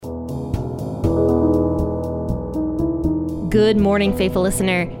Good morning, faithful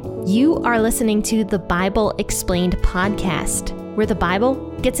listener. You are listening to the Bible Explained podcast, where the Bible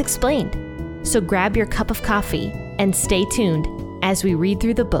gets explained. So grab your cup of coffee and stay tuned as we read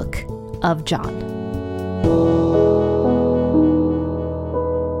through the book of John.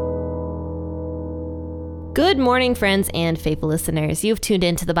 Good morning, friends and faithful listeners. You've tuned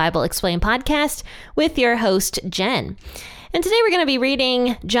into the Bible Explained podcast with your host, Jen. And today we're going to be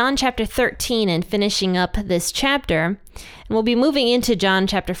reading John chapter 13 and finishing up this chapter. And we'll be moving into John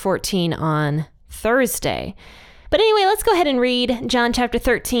chapter 14 on Thursday. But anyway, let's go ahead and read John chapter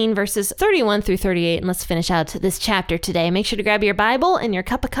 13, verses 31 through 38, and let's finish out this chapter today. Make sure to grab your Bible and your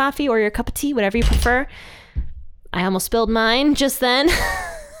cup of coffee or your cup of tea, whatever you prefer. I almost spilled mine just then.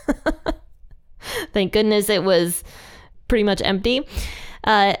 Thank goodness it was pretty much empty.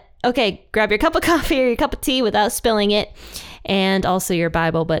 Okay, grab your cup of coffee or your cup of tea without spilling it, and also your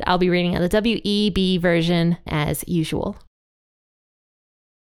Bible, but I'll be reading out the WEB version as usual.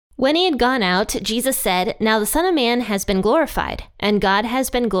 When he had gone out, Jesus said, "Now the Son of Man has been glorified, and God has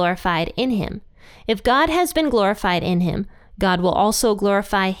been glorified in him. If God has been glorified in him, God will also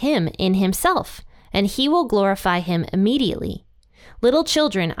glorify him in himself, and he will glorify him immediately. Little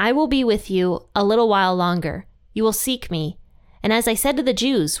children, I will be with you a little while longer. You will seek me. And as I said to the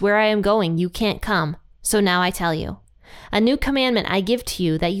Jews, where I am going, you can't come. So now I tell you. A new commandment I give to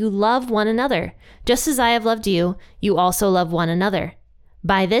you, that you love one another. Just as I have loved you, you also love one another.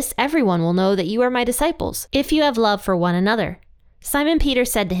 By this everyone will know that you are my disciples, if you have love for one another." Simon Peter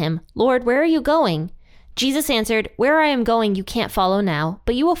said to him, "Lord, where are you going?" Jesus answered, "Where I am going you can't follow now,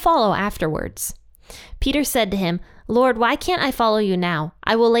 but you will follow afterwards." Peter said to him, "Lord, why can't I follow you now?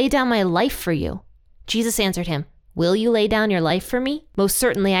 I will lay down my life for you." Jesus answered him, "Will you lay down your life for me? Most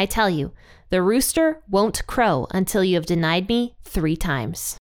certainly I tell you, the rooster won't crow until you have denied me 3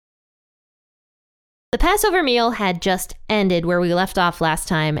 times. The Passover meal had just ended where we left off last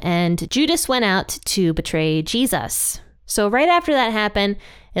time, and Judas went out to betray Jesus. So right after that happened,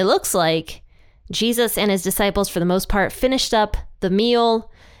 it looks like Jesus and his disciples, for the most part, finished up the meal.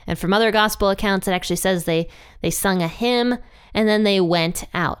 And from other gospel accounts, it actually says they sung a hymn, and then they went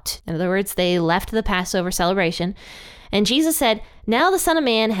out. In other words, they left the Passover celebration. And Jesus said, "Now the Son of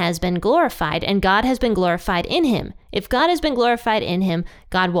Man has been glorified, and God has been glorified in him. If God has been glorified in him,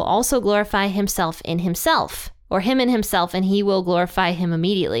 God will also glorify himself in himself, or him in himself, and he will glorify him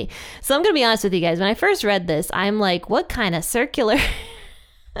immediately." So I'm going to be honest with you guys. When I first read this, I'm like, what kind of circular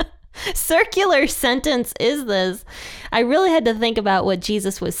sentence is this? I really had to think about what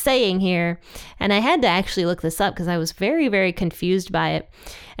Jesus was saying here, and I had to actually look this up because I was very, very confused by it.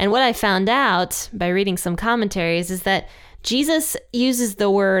 And what I found out by reading some commentaries is that Jesus uses the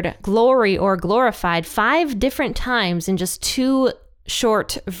word glory or glorified 5 different times in just 2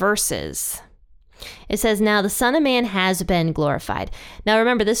 short verses. It says, "Now the Son of Man has been glorified." Now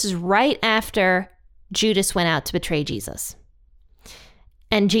remember, this is right after Judas went out to betray Jesus.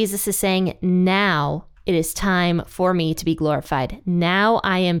 And Jesus is saying, now it is time for me to be glorified. Now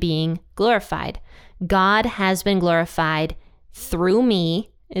I am being glorified. God has been glorified through me,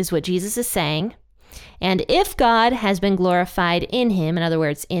 is what Jesus is saying. And if God has been glorified in him, in other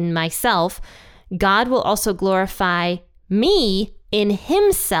words, in myself, God will also glorify me in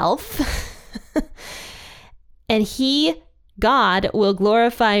himself. And God will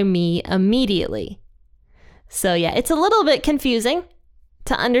glorify me immediately. So yeah, it's a little bit confusing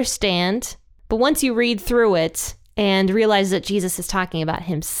to understand, but once you read through it and realize that Jesus is talking about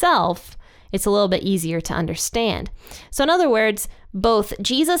himself, it's a little bit easier to understand. So in other words, both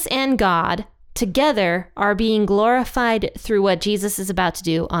Jesus and God together are being glorified through what Jesus is about to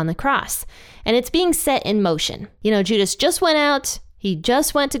do on the cross. And it's being set in motion. You know, Judas just went out. He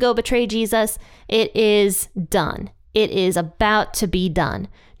just went to go betray Jesus. It is done. It is about to be done.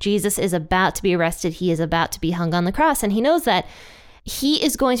 Jesus is about to be arrested. He is about to be hung on the cross. And he knows that he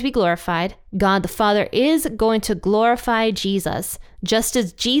is going to be glorified. God the Father is going to glorify Jesus, just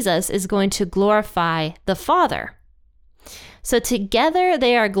as Jesus is going to glorify the Father. So together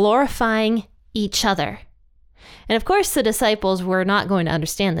they are glorifying each other. And of course, the disciples were not going to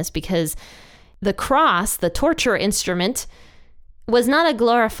understand this because the cross, the torture instrument, was not a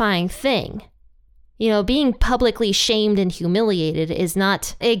glorifying thing. You know, being publicly shamed and humiliated is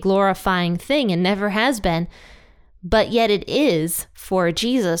not a glorifying thing and never has been. But yet it is for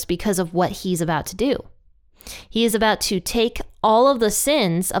Jesus because of what he's about to do. He is about to take all of the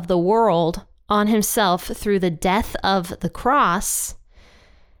sins of the world on himself through the death of the cross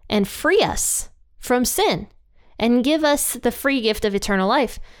and free us from sin and give us the free gift of eternal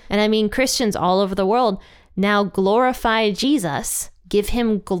life. And I mean, Christians all over the world now glorify Jesus, give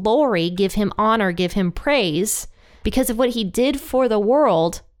him glory, give him honor, give him praise because of what he did for the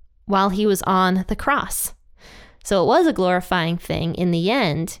world while he was on the cross. So it was a glorifying thing in the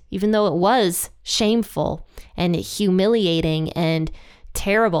end, even though it was shameful and humiliating and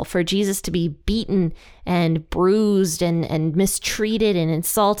terrible for Jesus to be beaten and bruised and mistreated and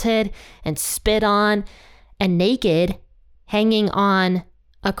insulted and spit on and naked, hanging on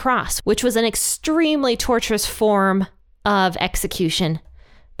a cross, which was an extremely torturous form of execution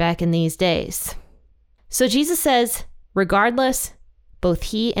back in these days. So Jesus says, regardless, both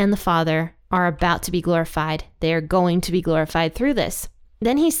he and the Father are about to be glorified. They are going to be glorified through this.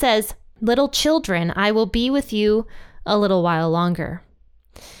 Then he says, little children, I will be with you a little while longer.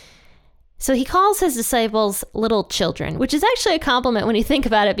 So he calls his disciples little children, which is actually a compliment when you think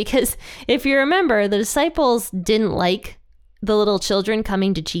about it, because if you remember, the disciples didn't like the little children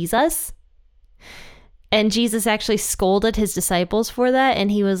coming to Jesus. And Jesus actually scolded his disciples for that.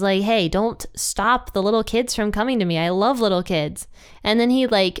 And he was like, hey, don't stop the little kids from coming to me. I love little kids. And then he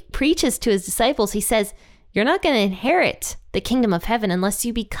preaches to his disciples. He says, you're not going to inherit the kingdom of heaven unless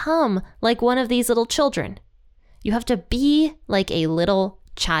you become like one of these little children. You have to be like a little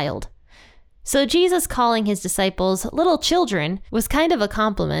child. So Jesus calling his disciples little children was kind of a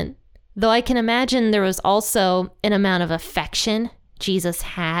compliment, though I can imagine there was also an amount of affection Jesus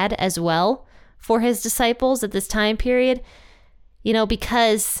had as well for his disciples at this time period,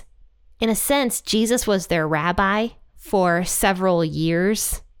 because in a sense, Jesus was their rabbi for several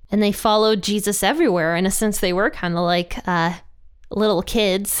years, and they followed Jesus everywhere. In a sense, they were kind of like little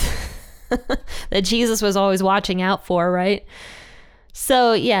kids that Jesus was always watching out for, right?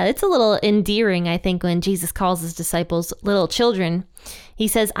 So yeah, it's a little endearing, I think, when Jesus calls his disciples little children. He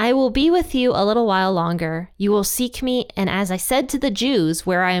says, I will be with you a little while longer. You will seek me. And as I said to the Jews,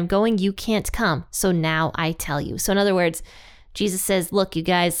 where I am going, you can't come. So now I tell you. So in other words, Jesus says, look, you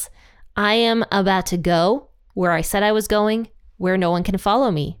guys, I am about to go where I said I was going, where no one can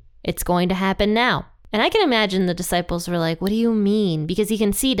follow me. It's going to happen now. And I can imagine the disciples were like, what do you mean? Because you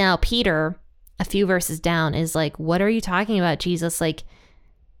can see now Peter, a few verses down, is like, what are you talking about, Jesus?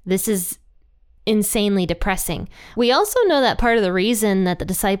 This is insanely depressing. We also know that part of the reason that the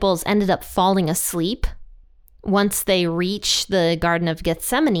disciples ended up falling asleep once they reached the Garden of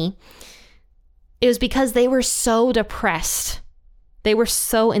Gethsemane, it was because they were so depressed. They were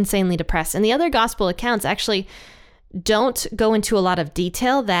so insanely depressed. And the other gospel accounts actually don't go into a lot of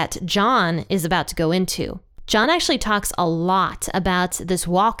detail that John is about to go into. John actually talks a lot about this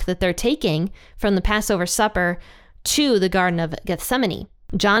walk that they're taking from the Passover supper to the Garden of Gethsemane.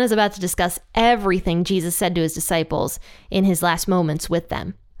 John is about to discuss everything Jesus said to his disciples in his last moments with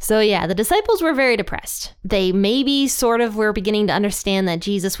them. So yeah, the disciples were very depressed. They maybe sort of were beginning to understand that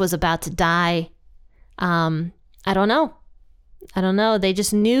Jesus was about to die. I don't know. They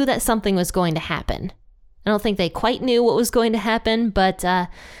just knew that something was going to happen. I don't think they quite knew what was going to happen, but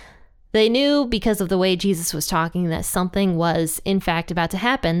they knew because of the way Jesus was talking that something was in fact about to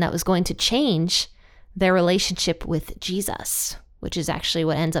happen that was going to change their relationship with Jesus, which is actually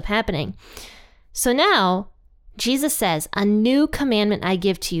what ends up happening. So now, Jesus says, a new commandment I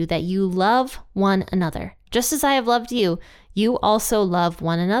give to you, that you love one another. Just as I have loved you, you also love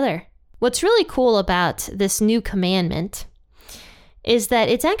one another. What's really cool about this new commandment is that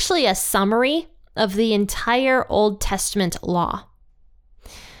it's actually a summary of the entire Old Testament law.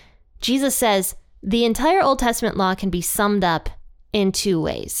 Jesus says the entire Old Testament law can be summed up in two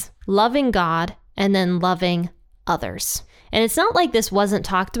ways: loving God and then loving others. And it's not like this wasn't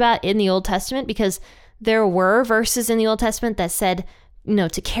talked about in the Old Testament, because there were verses in the Old Testament that said,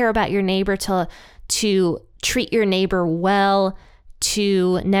 to care about your neighbor, to treat your neighbor well,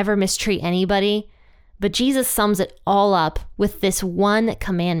 to never mistreat anybody. But Jesus sums it all up with this one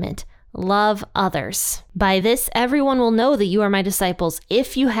commandment: love others. By this, everyone will know that you are my disciples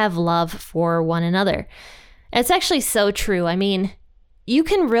if you have love for one another. It's actually so true. I mean, you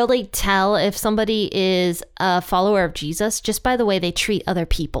can really tell if somebody is a follower of Jesus just by the way they treat other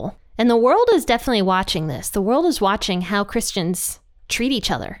people. And the world is definitely watching this. The world is watching how Christians treat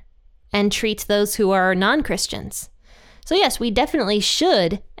each other and treat those who are non-Christians. So yes, we definitely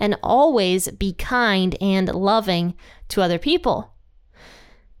should and always be kind and loving to other people.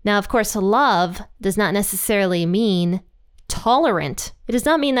 Now, of course, love does not necessarily mean tolerant. It does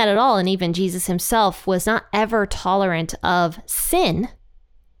not mean that at all. And even Jesus himself was not ever tolerant of sin.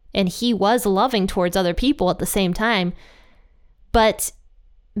 And he was loving towards other people at the same time. But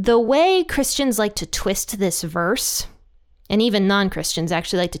the way Christians like to twist this verse, and even non-Christians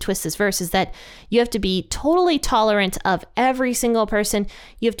actually like to twist this verse, is that you have to be totally tolerant of every single person.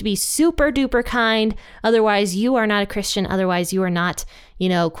 You have to be super duper kind. Otherwise, you are not a Christian. Otherwise, you are not,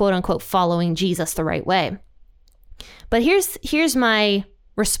 quote unquote, following Jesus the right way. But here's my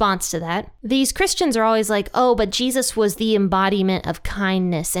response to that. These Christians are always like, oh, but Jesus was the embodiment of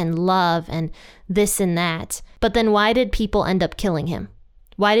kindness and love and this and that. But then why did people end up killing him?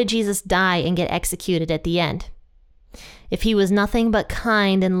 Why did Jesus die and get executed at the end? If he was nothing but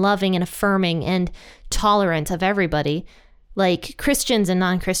kind and loving and affirming and tolerant of everybody, like Christians and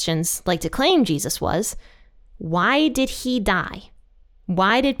non-Christians like to claim Jesus was, why did he die?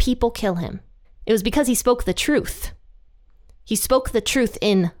 Why did people kill him? It was because he spoke the truth. He spoke the truth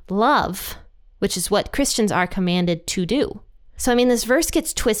in love, which is what Christians are commanded to do. So, I mean, this verse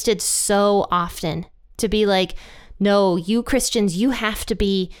gets twisted so often to be like, no, you Christians, you have to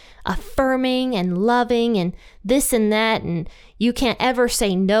be affirming and loving and this and that, and you can't ever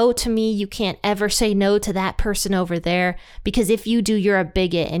say no to me. You can't ever say no to that person over there, because if you do, you're a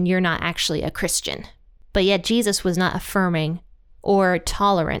bigot and you're not actually a Christian. But yet Jesus was not affirming or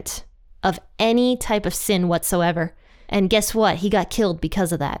tolerant of any type of sin whatsoever. And guess what? He got killed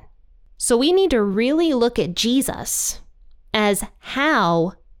because of that. So we need to really look at Jesus as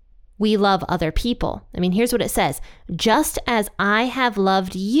how we love other people. I mean, here's what it says. Just as I have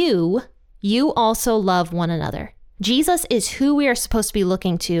loved you, you also love one another. Jesus is who we are supposed to be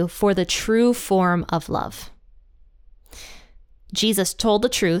looking to for the true form of love. Jesus told the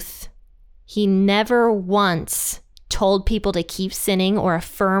truth. He never once told people to keep sinning or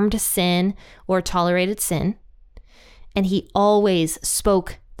affirmed sin or tolerated sin. And he always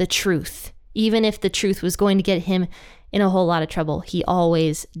spoke the truth. Even if the truth was going to get him in a whole lot of trouble, he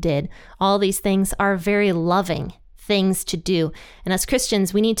always did. All these things are very loving things to do. And as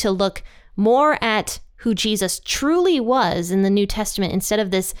Christians, we need to look more at who Jesus truly was in the New Testament instead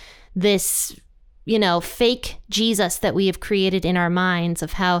of this fake Jesus that we have created in our minds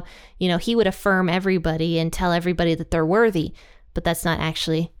of how, he would affirm everybody and tell everybody that they're worthy. But that's not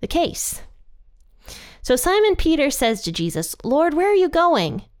actually the case. So Simon Peter says to Jesus, Lord, where are you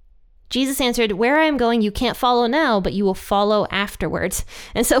going? Jesus answered, where I am going, you can't follow now, but you will follow afterwards.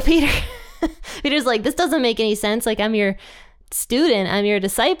 And so Peter's like, this doesn't make any sense. Like, I'm your student, I'm your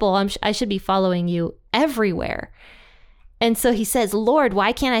disciple. I should be following you everywhere. And so he says, Lord,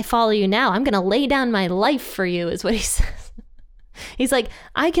 why can't I follow you now? I'm going to lay down my life for you, is what he says. He's like,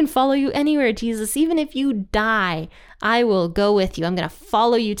 I can follow you anywhere, Jesus. Even if you die, I will go with you. I'm going to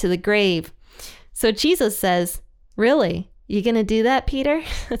follow you to the grave. So Jesus says, really? You going to do that, Peter?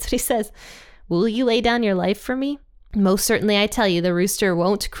 That's what he says. Will you lay down your life for me? Most certainly, I tell you, the rooster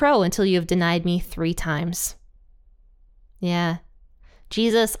won't crow until you have denied me 3 times. Yeah.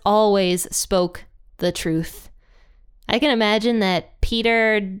 Jesus always spoke the truth. I can imagine that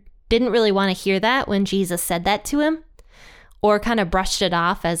Peter didn't really want to hear that when Jesus said that to him, or kind of brushed it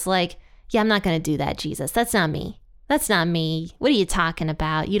off as like, yeah, I'm not going to do that, Jesus. That's not me. That's not me. What are you talking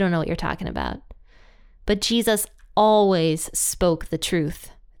about? You don't know what you're talking about. But Jesus always spoke the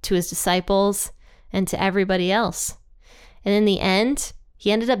truth to his disciples and to everybody else. And in the end,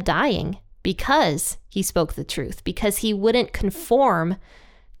 he ended up dying because he spoke the truth, because he wouldn't conform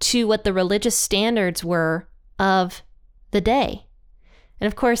to what the religious standards were of the day. And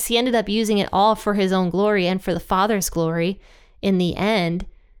of course, he ended up using it all for his own glory and for the Father's glory in the end,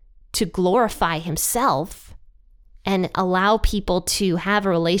 to glorify himself and allow people to have a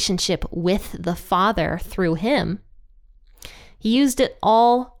relationship with the Father through him. He used it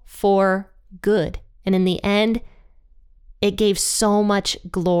all for good. And in the end, it gave so much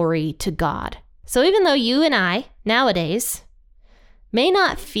glory to God. So even though you and I, nowadays, may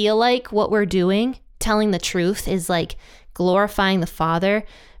not feel like what we're doing, telling the truth, is like glorifying the Father,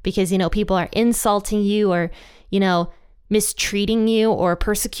 because, people are insulting you or, mistreating you or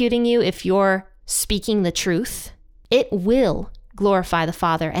persecuting you if you're speaking the truth, it will glorify the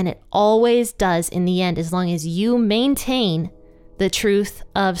Father, and it always does in the end. As long as you maintain the truth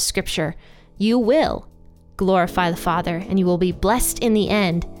of Scripture, you will glorify the Father, and you will be blessed in the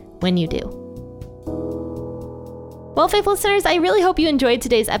end when you do. Well, faithful listeners, I really hope you enjoyed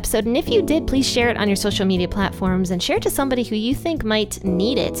today's episode, and if you did, please share it on your social media platforms and share it to somebody who you think might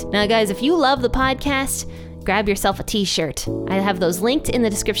need it. Now, guys, if you love the podcast, grab yourself a t-shirt. I have those linked in the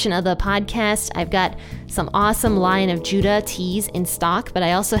description of the podcast. I've got some awesome Lion of Judah tees in stock, but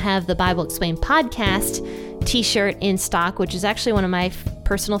I also have the Bible Explained podcast t-shirt in stock, which is actually one of my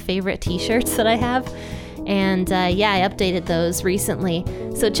personal favorite t-shirts that I have. And I updated those recently.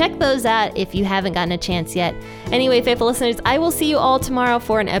 So check those out if you haven't gotten a chance yet. Anyway, faithful listeners, I will see you all tomorrow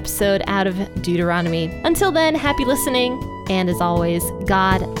for an episode out of Deuteronomy. Until then, happy listening, and as always,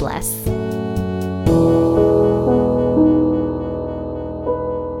 God bless.